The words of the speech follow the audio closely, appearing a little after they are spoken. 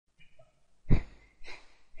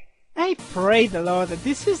pray the Lord that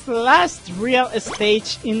this is the last real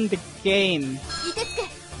stage in the game.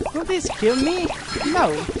 Will this kill me?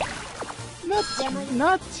 No.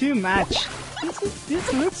 Not too much.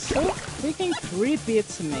 This looks so freaking creepy,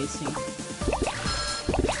 it's amazing.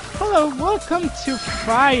 Hello, welcome to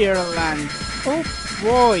Fireland. Oh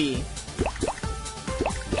boy.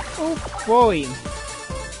 Oh boy.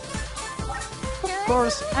 Of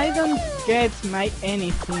course, I don't get my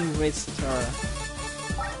anything restored.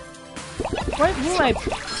 Why will I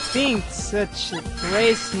think such a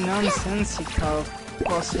crazy, nonsensical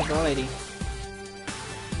possibility?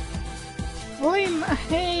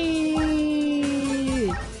 Hey!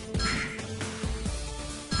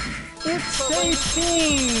 It's a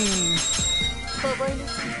thing!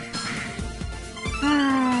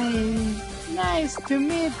 Hi! Nice to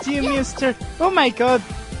meet you, Mr. Oh my god!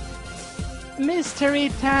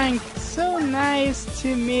 Mystery Tank! So nice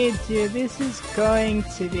to meet you. This is going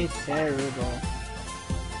to be terrible.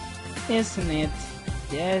 Isn't it?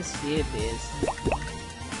 Yes, it is.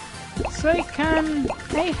 So I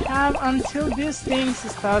have until these things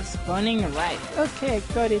start spawning right. Okay, I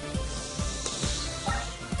got it.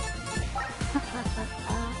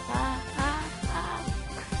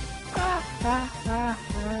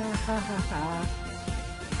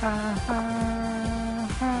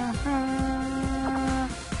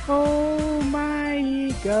 Oh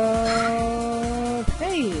my god.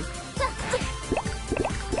 Hey!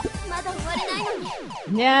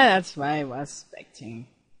 Yeah, that's what I was expecting.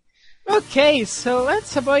 Okay, so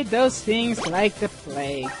let's avoid those things like the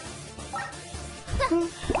plague. A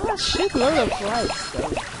shitload of lights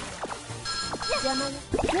though.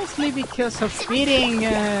 Mostly because of beating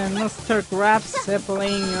Mr. Grab's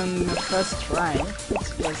Zeppelin on the first try.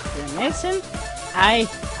 Which was pretty amazing. I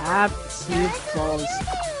have 2 falls.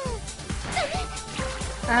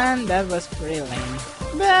 And that was pretty lame.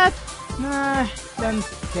 But don't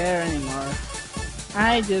care anymore.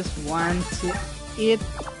 I just want to eat.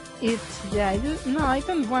 Yeah, I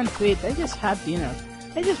don't want to eat. I just had dinner.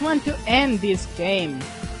 I just want to end this game.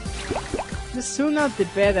 The sooner the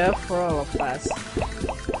better for all of us.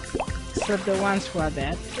 Except the ones who are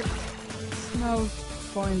dead. There's no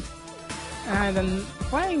point.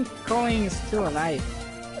 Why Colin is still alive?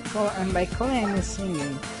 And by Colin I mean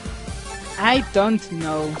singing. I don't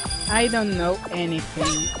know. I don't know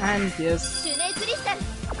anything. I'm just...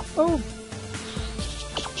 Oh!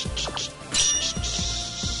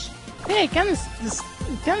 Hey, can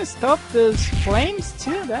stop those flames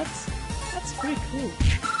too? That's pretty cool.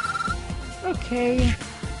 Okay.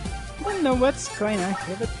 I don't know what's going on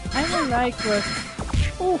here, but I don't like what...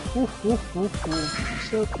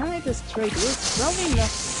 So can I destroy this? Probably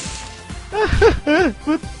not.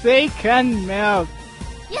 But they can melt.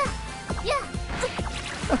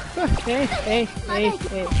 Hey.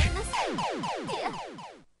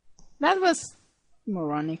 That was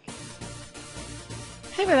moronic.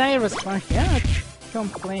 Hey, but I respond here, not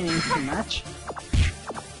complaining too much.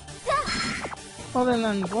 Other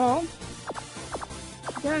than, well,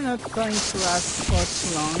 they're not going to last for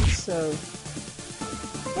too long, so...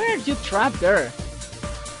 Where are you trapped there?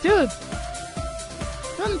 Dude!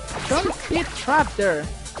 Don't be trapped there!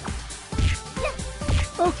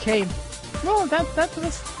 Okay. Well, that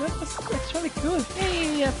was actually good.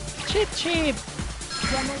 Hey, cheat sheet!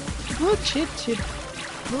 Blue cheat sheet!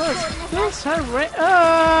 Those are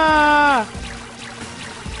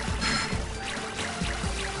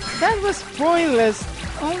that was pointless.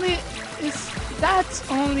 That's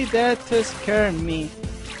only there to scare me.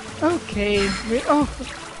 Okay,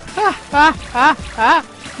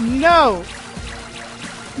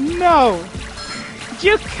 No!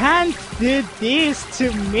 You can't do this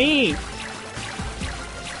to me!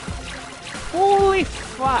 Holy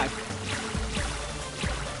fuck!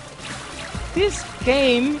 This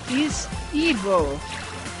game is evil.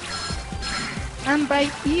 And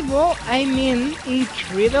by evil, I mean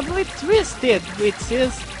incredibly twisted, which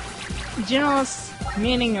is general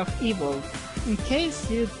meaning of evil. In case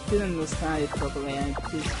you didn't understand it properly, I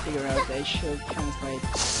just figured out I should translate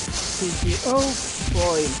CG. Oh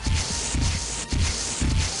boy.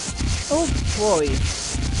 Oh boy.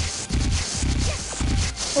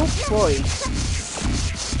 Oh boy.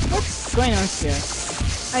 What's going on here?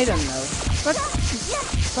 I don't know. But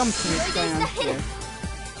something is going on here.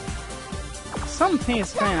 Something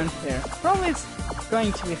is going on here. Probably it's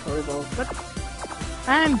going to be horrible, but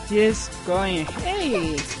I'm just going...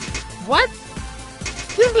 Hey! What?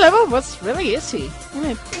 This level was really easy, and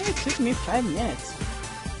it only took me 5 minutes.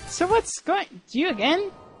 So what's going... You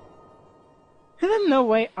again? I don't know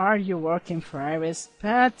why are you working for Iris,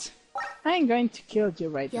 but I'm going to kill you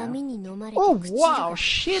right now. Oh wow,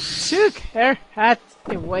 she took her hat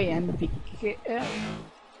away and became...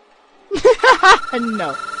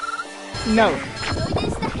 No. No.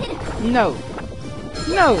 No.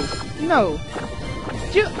 No. No.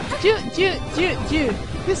 You.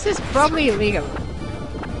 This is probably illegal.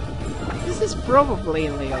 This is probably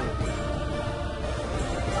illegal.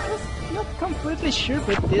 I'm not completely sure,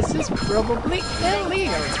 but this is probably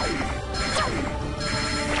illegal.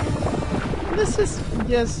 This is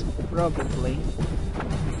just probably.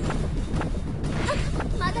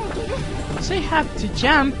 So I have to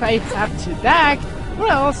jump, I have to duck, or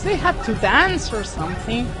else I have to dance or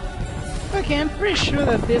something. Okay, I'm pretty sure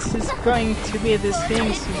that this is going to be this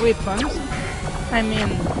thing's weapons. I mean,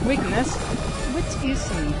 weakness, which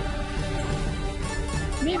isn't.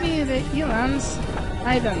 Maybe the Elans?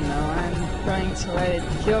 I don't know, I'm going to let it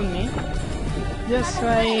kill me. Just so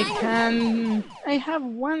I can... I have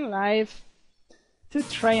one life to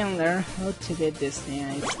try and learn how to get this thing.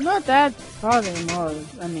 It's not that hard anymore,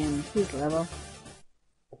 I mean, this level.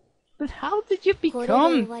 But how did you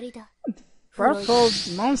become the purple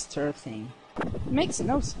monster thing? It makes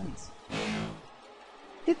no sense.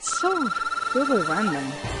 It's so totally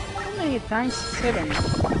random. How many times? 7.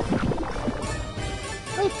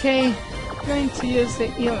 Okay, going to use the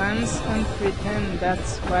Elans and pretend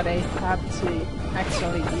that's what I have to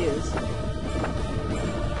actually use.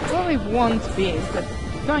 Well, it won't be, but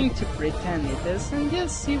I'm going to pretend it is and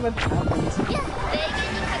just see what happens.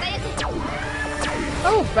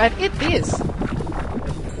 Oh, but it is!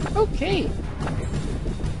 Okay.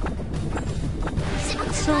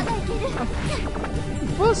 So,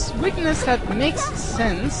 was weakness that makes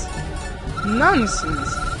sense?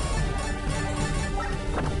 Nonsense!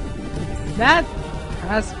 That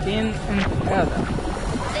has been unheard of.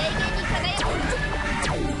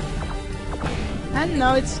 And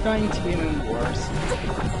now it's going to be even worse.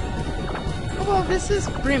 Well, this is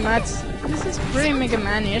pretty Mega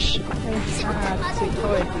Man-ish, I have to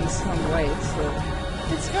call it in some way, so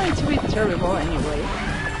it's going to be terrible anyway.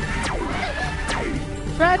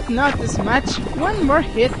 But not as much. One more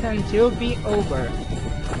hit and you'll be over.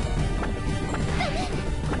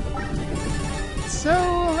 So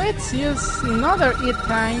let's use another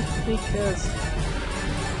E-Tank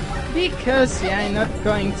because yeah, I'm not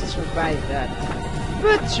going to survive that.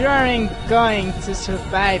 But you aren't going to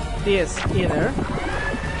survive this either.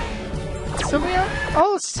 So we are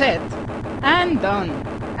all set and done.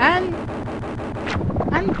 And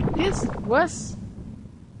this was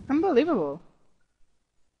unbelievable.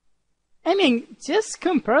 I mean, just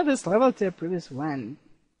compare this level to the previous one.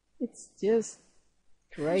 It's just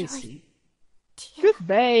crazy.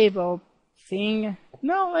 Goodbye, evil thing.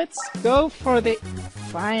 Now let's go for the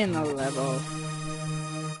final level.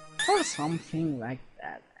 Or something like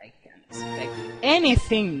that. I can't expect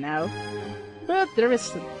anything now. But there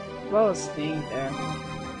is a boss thing there.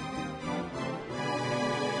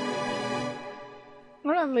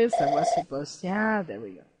 Or at least there was a boss. Yeah, there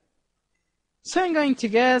we go. So I'm going to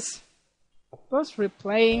guess boss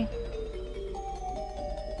replay.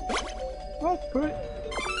 Oh,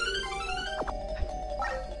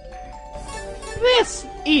 this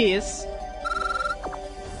is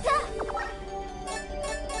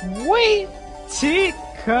way too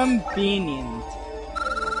convenient.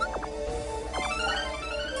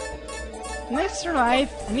 An extra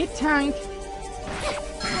life, any tank.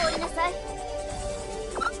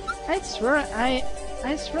 I swear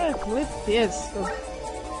I've lived this. So.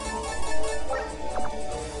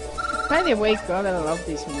 By the way, God, I love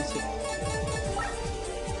this music.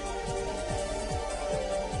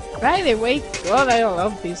 By the way, God, I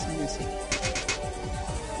love this music.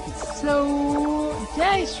 So,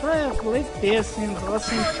 yeah, I swear I've lived this in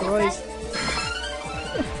Rosen Choice.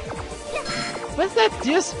 Was that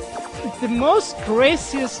just the most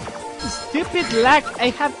craziest, stupid lag I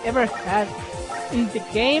have ever had in the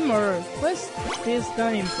game, or was this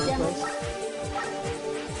done in purpose?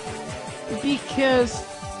 Because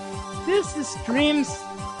this screams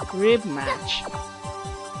rib match.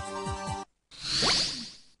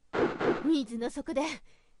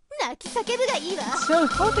 So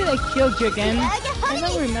how did I kill you again? I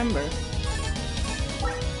don't remember.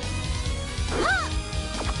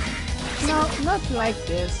 No, not like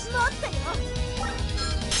this.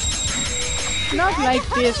 Not like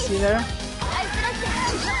this either.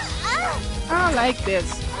 Oh, like this.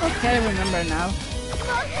 Okay, I remember now.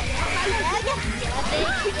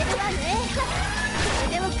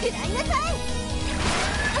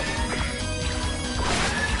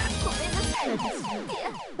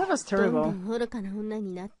 That was terrible.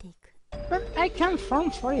 But I can farm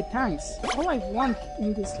 40 tanks, all I want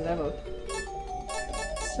in this level.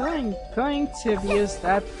 So I'm going to abuse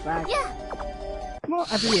that fact. Well,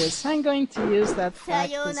 abuse. I'm going to use that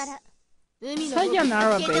fact.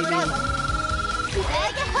 Sayonara, baby.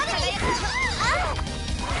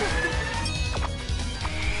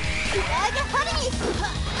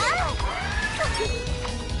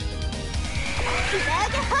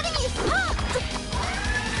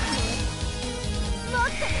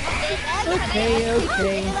 Okay,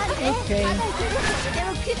 okay, okay.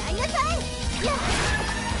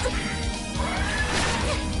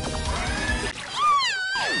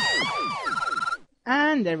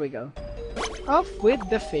 And there we go. Off with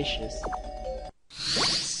the fishes.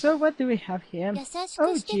 So what do we have here?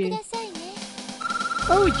 Oh gee.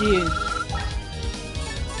 Oh gee.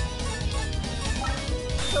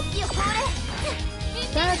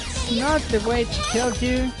 That's not the way to kill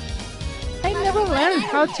you. I never learned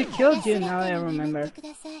how to kill you, now I remember.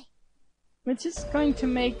 Which is going to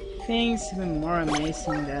make things even more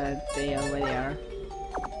amazing than they already are.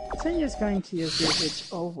 So I'm just going to use this,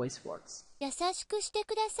 which always works. And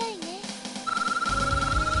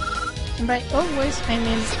by always, I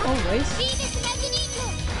mean always.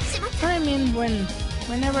 I mean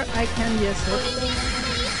whenever I can use it.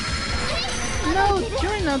 No,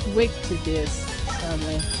 you're not weak to this,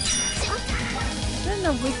 sadly. You're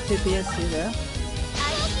not weak to this either.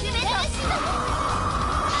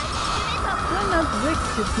 You're not weak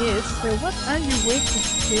to this, so what are you weak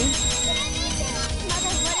to?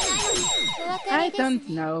 I don't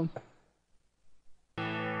know.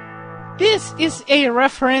 This is a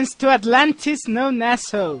reference to Atlantis no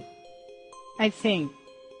Nassau, I think.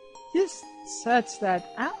 Just such that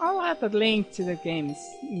I'll add a link to the game.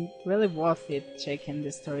 It's really worth it checking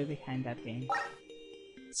the story behind that game.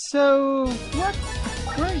 So, what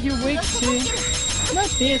were you weak to? Not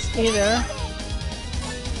this either.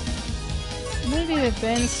 Maybe the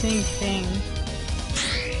dancing thing.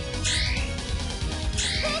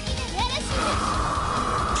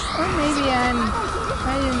 Or maybe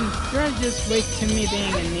you're just weak to me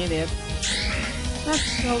being an idiot.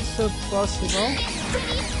 That's also possible.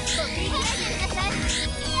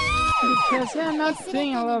 Because they're not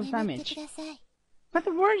doing a lot of damage. What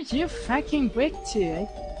were you fucking weak to?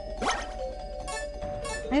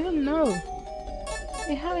 I don't know.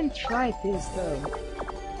 I haven't tried this though.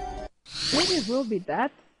 Maybe it will be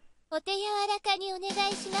that?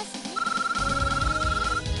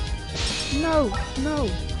 No, no.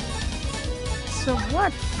 So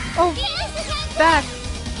what? Oh, that!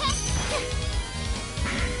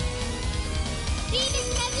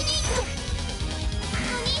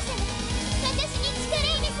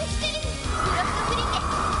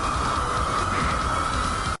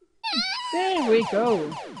 There we go.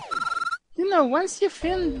 You know, once you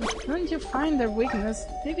find their weakness,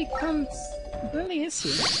 they become really easy.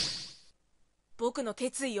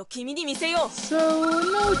 So,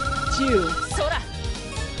 no chew.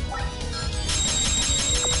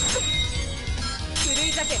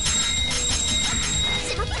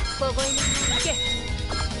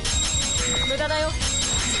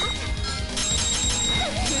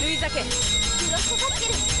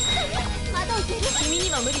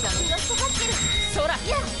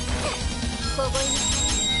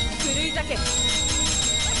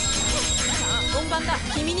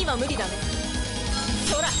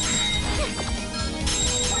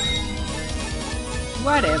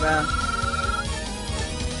 Whatever.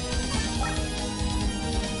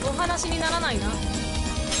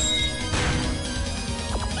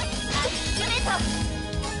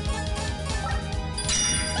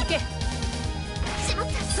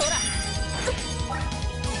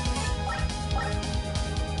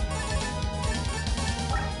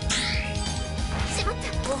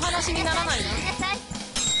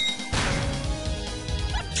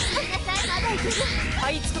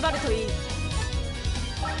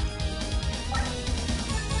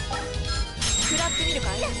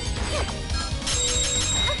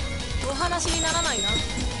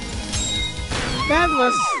 That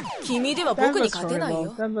was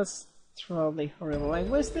horrible. That was truly horrible. I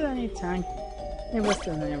wasted any time. I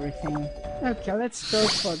wasted everything. Okay, let's go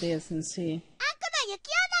for this and see.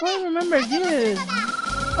 Oh, I remember you.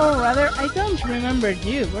 Or rather, I don't remember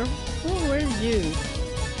you. Who were you?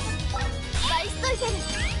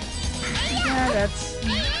 Yeah, that's...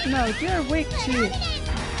 No, you're weak to...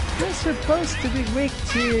 You're supposed to be weak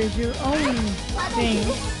to your own thing.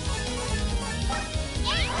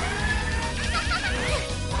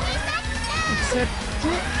 Except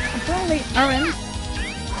you apparently aren't.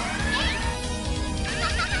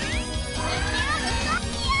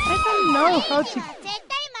 I don't know how to...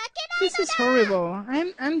 This is horrible.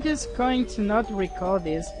 I'm just going to not record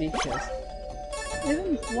this because I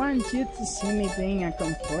don't want you to see me being a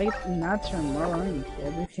complete natural moron and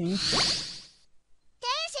everything.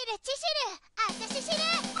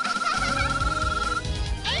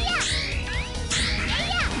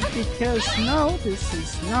 Because no, this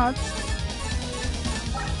is not.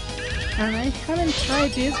 And I haven't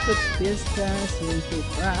tried this, but this does into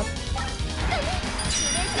crap.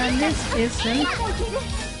 And this isn't.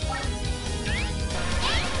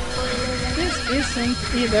 This isn't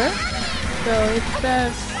either. So it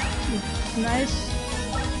does nice.